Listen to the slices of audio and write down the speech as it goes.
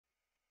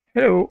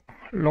Hello,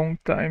 long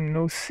time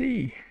no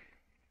see.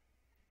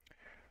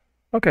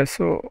 Okay,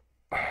 so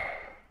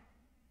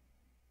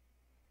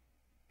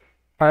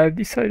I have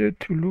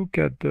decided to look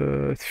at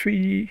the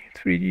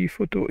 3D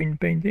photo in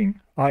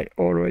painting. I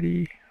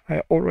already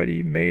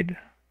made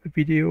a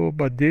video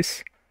about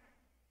this,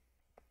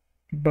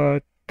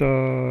 but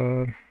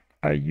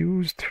I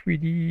used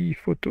 3D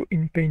photo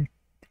in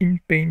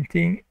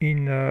painting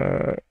in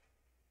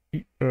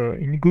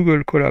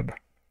Google Colab,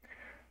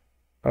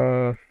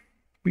 uh,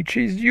 which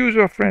is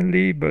user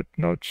friendly but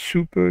not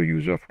super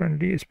user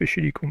friendly,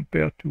 especially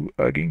compared to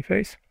Hugging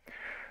Face.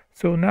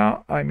 So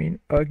now I'm in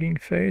Hugging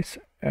Face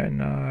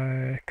and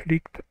I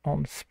clicked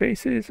on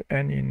spaces,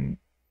 and in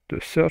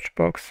the search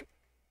box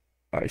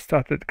I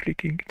started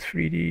clicking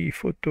 3D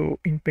photo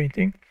in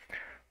painting.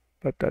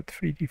 But that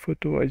 3D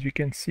photo, as you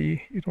can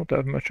see, you don't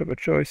have much of a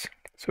choice.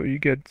 So you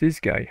get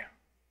this guy.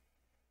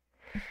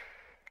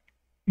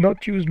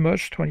 Not used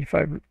much,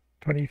 25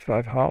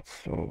 hearts,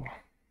 so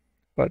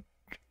but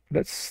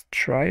let's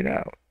try it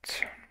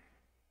out.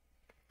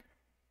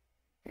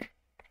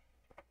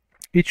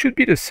 It should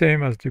be the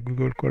same as the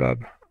Google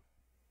Colab,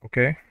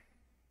 okay?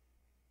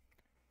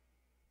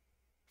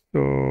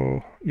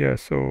 So yeah,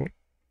 so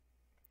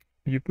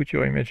you put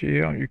your image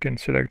here, you can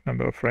select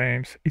number of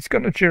frames. It's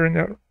gonna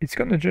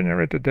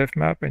generate a depth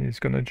map, and it's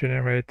gonna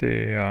generate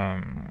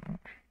a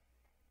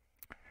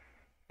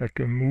like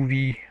a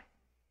movie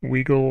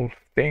wiggle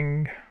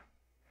thing.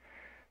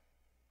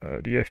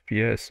 The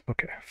FPS,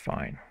 okay,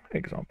 fine.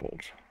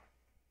 Examples.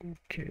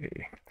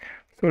 Okay,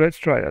 so let's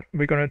try that.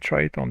 We're gonna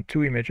try it on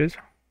two images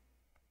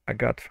I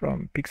got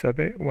from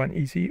Pixabay, one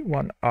easy,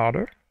 one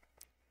harder.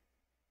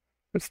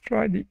 Let's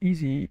try the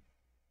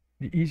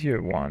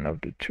easier one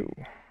of the two.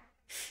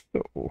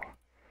 So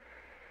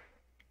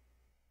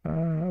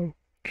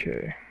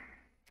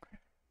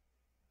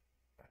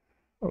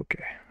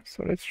okay,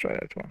 so let's try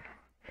that one.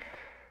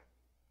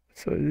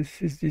 So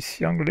this is this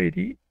young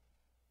lady.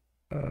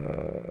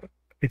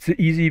 It's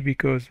easy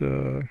because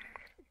the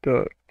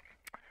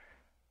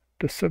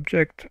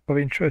subject of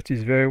interest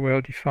is very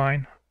well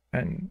defined,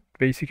 and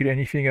basically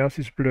anything else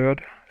is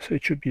blurred, so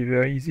it should be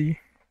very easy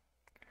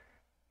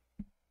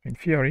in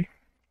theory.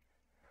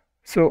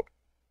 So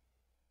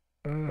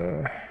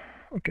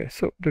okay,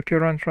 so the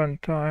current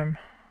runtime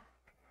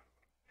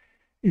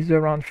is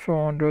around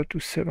 400 to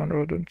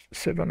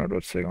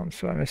 700 seconds,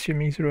 so I'm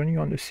assuming it's running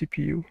on the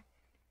CPU.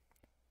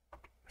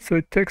 So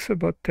it takes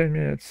about 10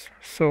 minutes.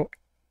 So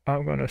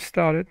I'm gonna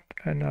start it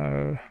and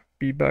I'll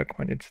be back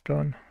when it's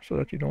done, so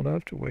that you don't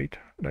have to wait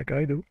like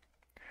I do.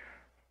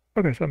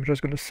 Okay, so I'm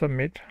just gonna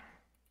submit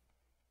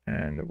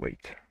and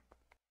wait.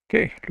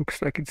 Okay,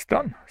 looks like it's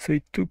done. So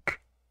it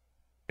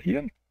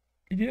didn't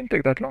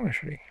take that long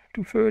actually.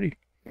 2:30.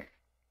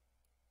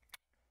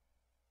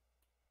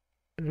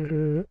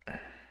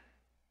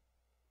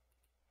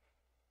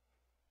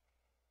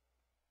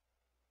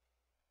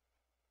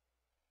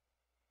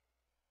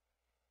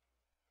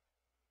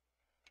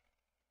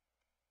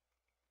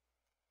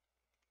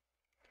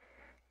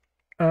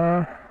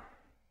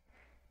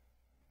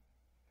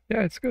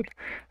 Yeah, it's good,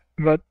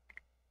 but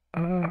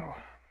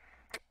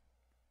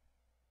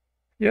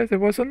yeah, there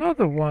was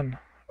another one,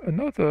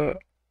 another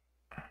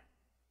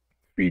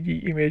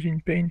 3D image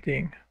in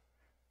painting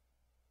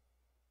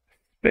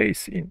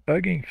space in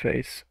Hugging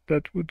Face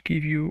that would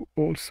give you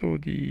also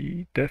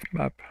the depth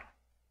map.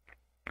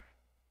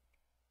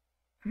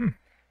 I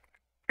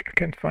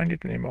can't find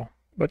it anymore.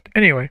 But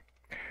anyway,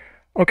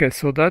 okay,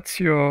 so that's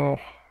your.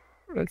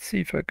 Let's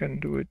see if I can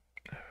do it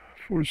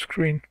full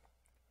screen.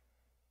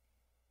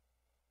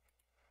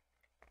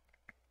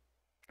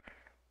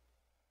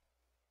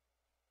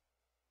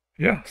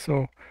 Yeah,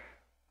 so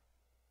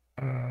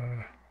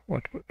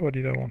what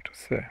did I want to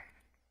say?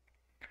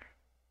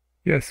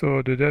 Yeah,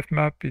 so the depth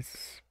map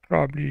is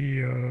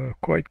probably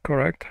quite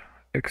correct,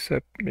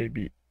 except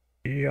maybe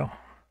here,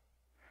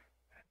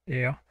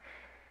 here.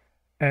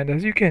 And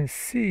as you can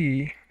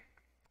see,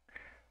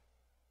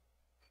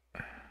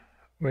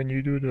 when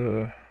you do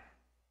the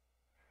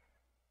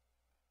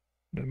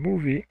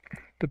movie,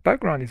 the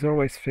background is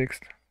always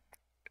fixed.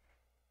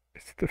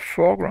 It's the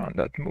foreground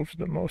that moves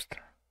the most.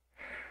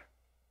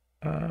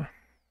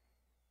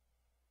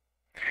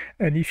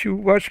 And if you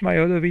watch my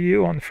other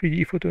video on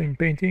 3D photo in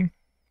painting,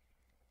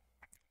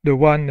 the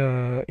one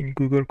in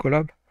Google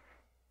Colab,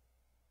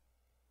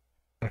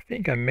 I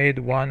think I made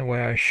one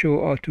where I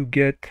show how to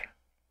get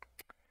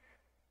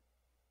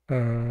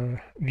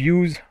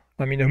views.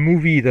 I mean, a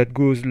movie that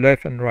goes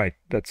left and right.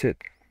 That's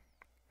it.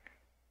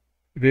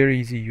 Very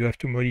easy. You have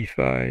to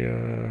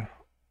modify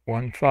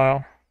one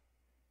file,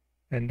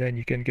 and then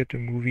you can get a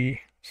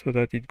movie so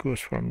that it goes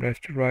from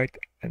left to right.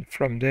 And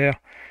from there,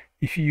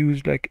 if you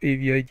use like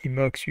AVID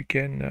Mux, you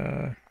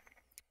can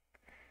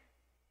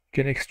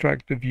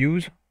extract the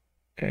views,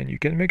 and you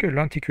can make a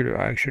lenticular.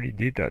 I actually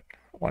did that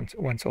once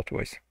or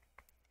twice.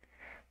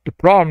 The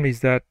problem is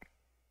that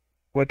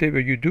whatever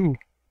you do,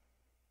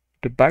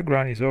 the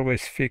background is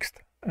always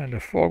fixed and the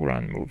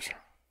foreground moves,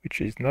 which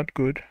is not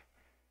good,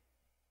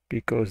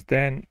 because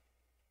then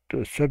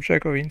the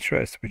subject of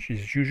interest, which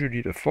is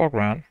usually the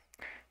foreground,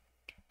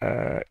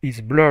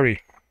 is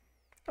blurry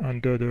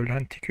under the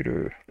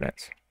lenticular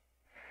lens.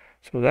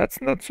 So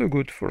that's not so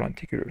good for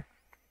lenticular.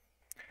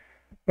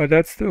 But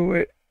that's the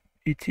way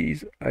it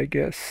is, I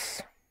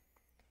guess.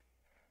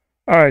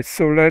 Alright,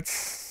 so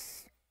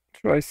let's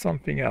try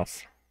something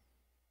else.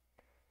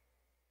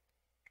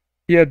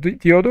 Yeah,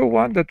 the other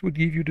one that would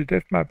give you the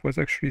depth map was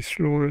actually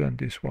slower than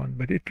this one,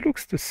 but it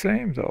looks the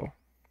same though.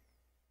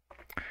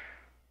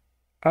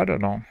 I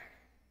don't know.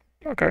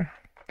 Okay.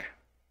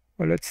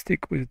 Well, let's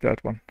stick with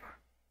that one.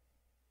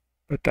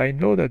 But I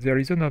know that there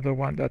is another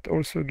one that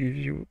also give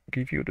you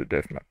the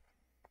depth map,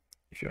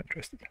 if you're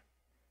interested.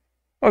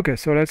 Okay,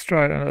 so let's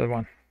try another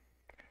one.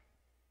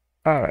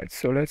 Alright,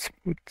 so let's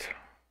put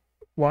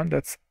one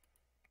that's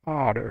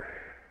harder.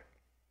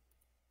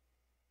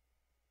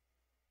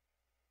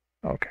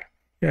 Okay.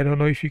 Yeah, I don't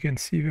know if you can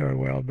see very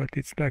well, but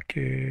it's like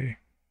a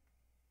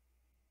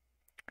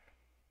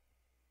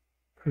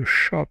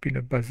shop in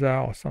a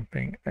bazaar or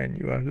something, and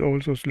you have all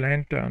those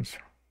lanterns.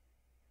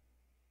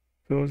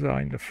 Those are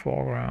in the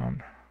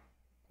foreground.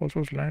 All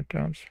those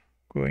lanterns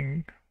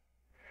going.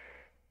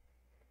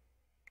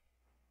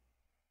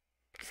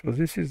 So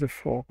this is the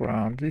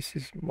foreground. This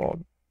is more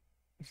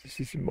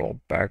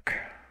back.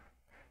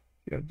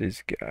 You have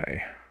this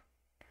guy.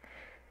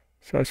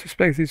 So I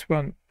suspect this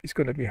one is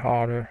going to be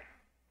harder,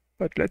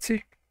 but let's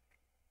see.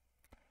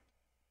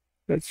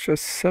 Let's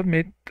just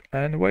submit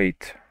and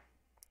wait,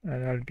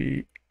 and I'll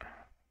be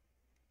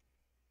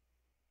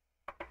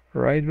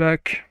right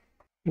back.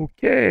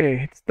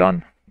 Okay, it's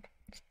done.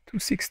 It's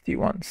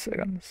 261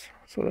 seconds,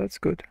 so that's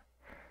good.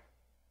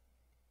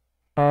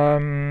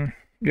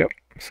 Yep.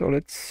 So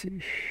let's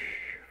see.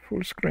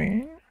 Full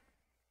screen.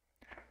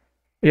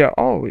 Yeah.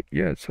 Oh,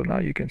 yeah. So now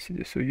you can see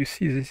this. So you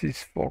see this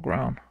is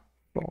foreground.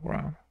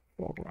 Well,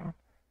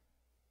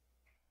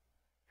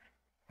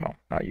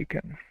 now you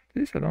can.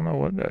 This I don't know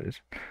what that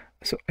is.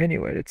 So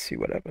anyway, let's see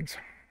what happens.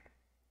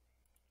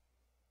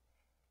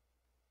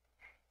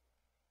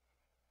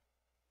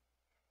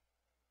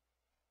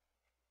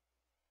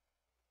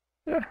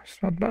 Yeah,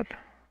 it's not bad.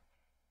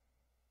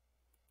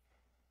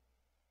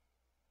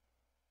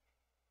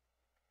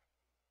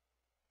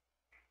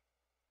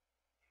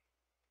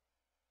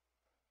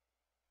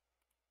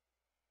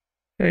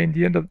 Yeah,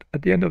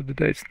 at the end of the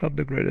day, it's not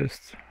the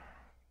greatest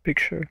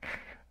picture.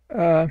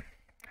 It's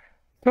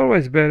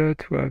always better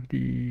to have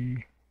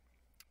the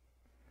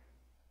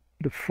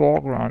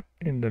foreground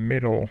in the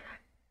middle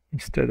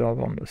instead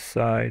of on the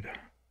side.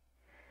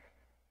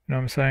 You know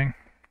what I'm saying?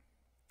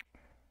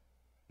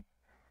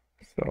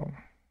 So,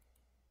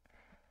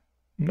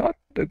 not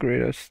the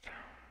greatest.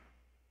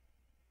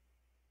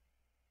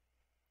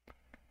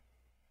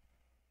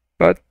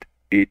 But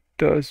it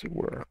does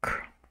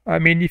work. I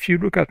mean, if you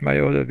look at my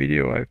other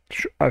video,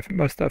 I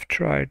must have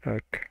tried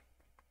like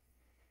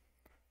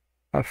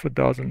half a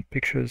dozen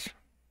pictures,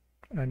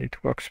 and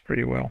it works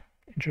pretty well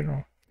in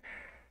general.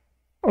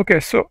 Okay,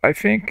 so I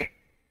think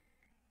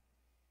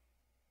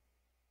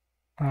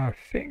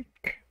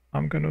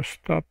I'm gonna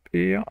stop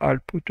here. I'll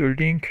put a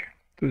link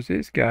to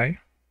this guy.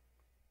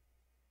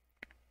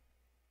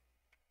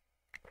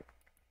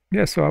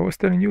 Yeah, so I was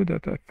telling you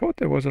that I thought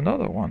there was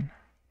another one,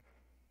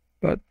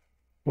 but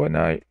when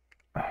I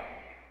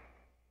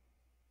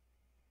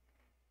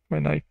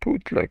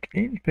put like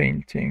in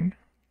painting,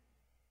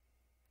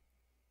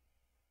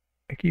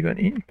 like even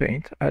in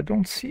paint, I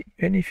don't see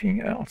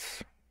anything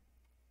else.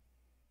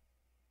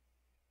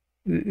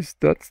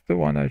 That's the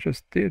one I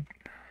just did.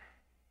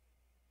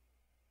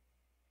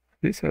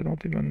 This I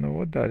don't even know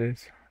what that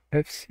is.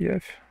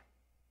 FCF.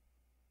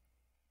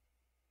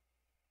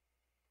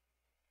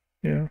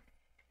 Yeah.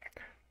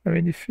 I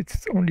mean, if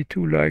it's only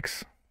 2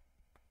 likes.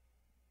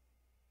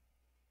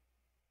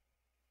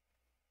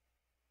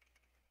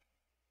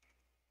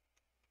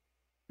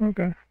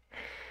 Okay.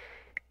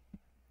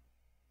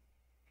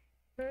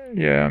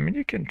 Yeah, I mean,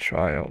 you can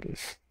try all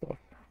this stuff.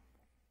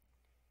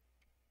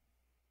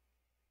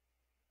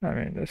 I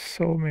mean, there's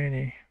so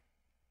many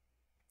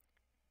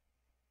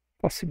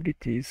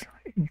possibilities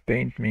in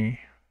Paint Me.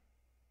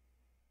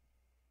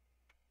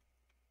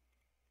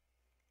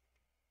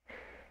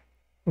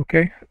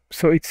 Okay,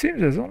 so it seems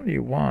there's only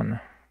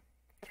one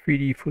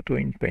 3D photo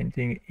in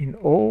painting in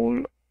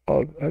all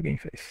of Hugging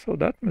Face, so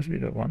that must be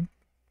the one.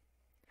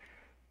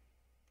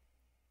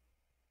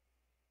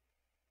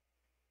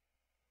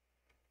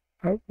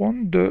 I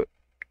wonder.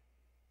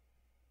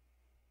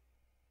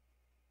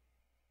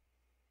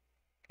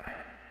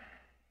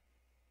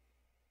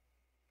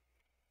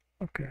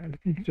 Okay,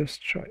 let me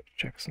just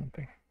check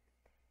something.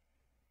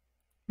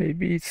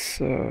 Maybe it's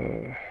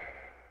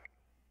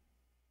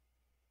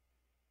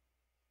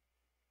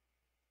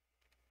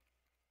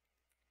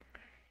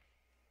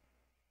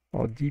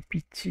or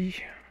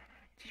DPT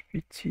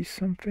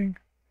something.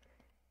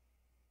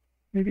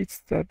 Maybe it's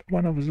that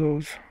one of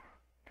those.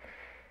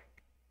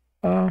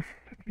 Let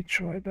me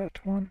try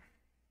that one.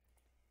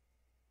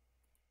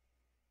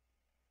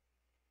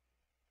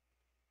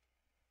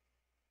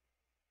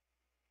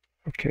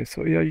 Okay,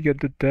 so here you get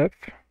the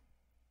depth.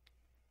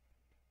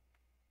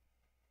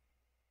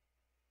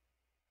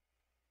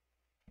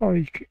 Oh,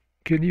 you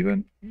can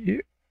even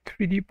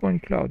 3D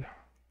point cloud.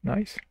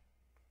 Nice.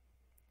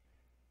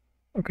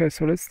 Okay,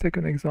 so let's take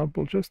an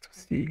example just to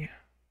see.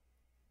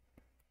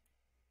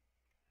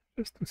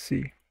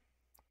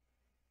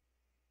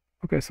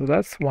 Okay, so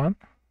that's one,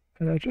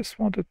 and I just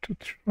wanted to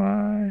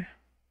try.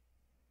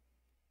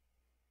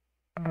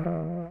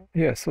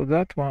 Yeah, so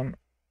that one.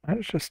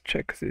 I'll just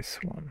check this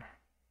one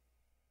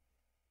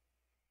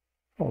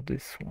or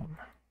this one.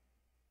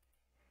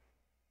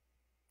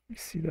 You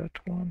see that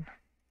one?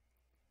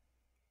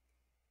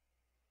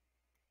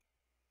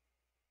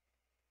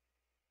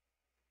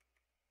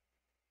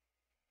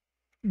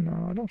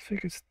 No, I don't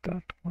think it's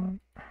that one.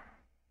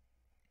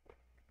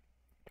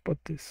 But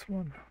this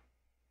one.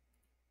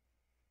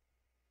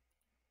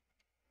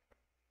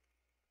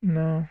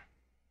 No.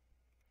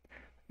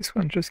 This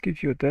one just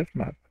gives you a depth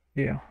map.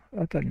 Yeah,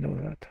 that I know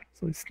that.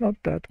 So it's not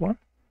that one.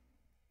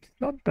 It's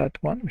not that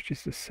one, which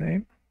is the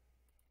same.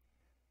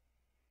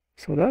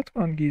 So that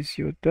one gives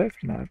you a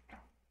depth map.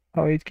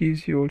 Oh, it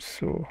gives you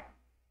also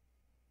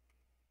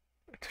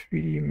a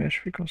 3D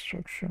mesh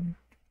reconstruction.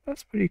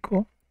 That's pretty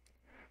cool.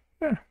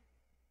 Yeah.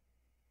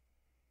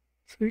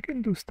 So you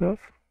can do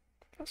stuff.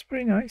 That's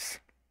pretty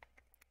nice.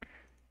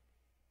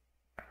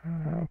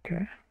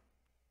 Okay.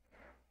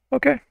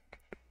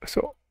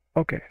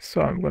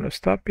 So I'm gonna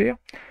stop here.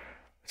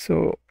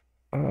 So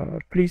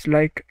please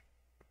like,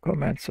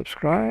 comment,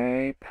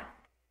 subscribe,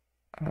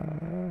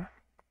 and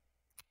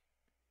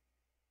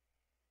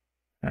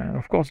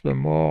of course the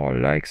more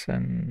likes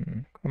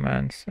and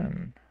comments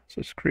and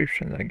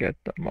subscriptions I get,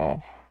 the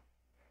more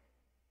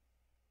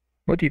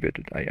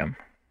motivated I am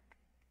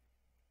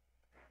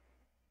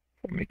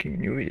for making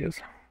new videos.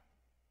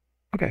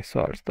 Okay, so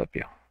I'll stop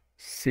here.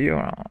 See you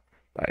around.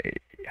 Bye.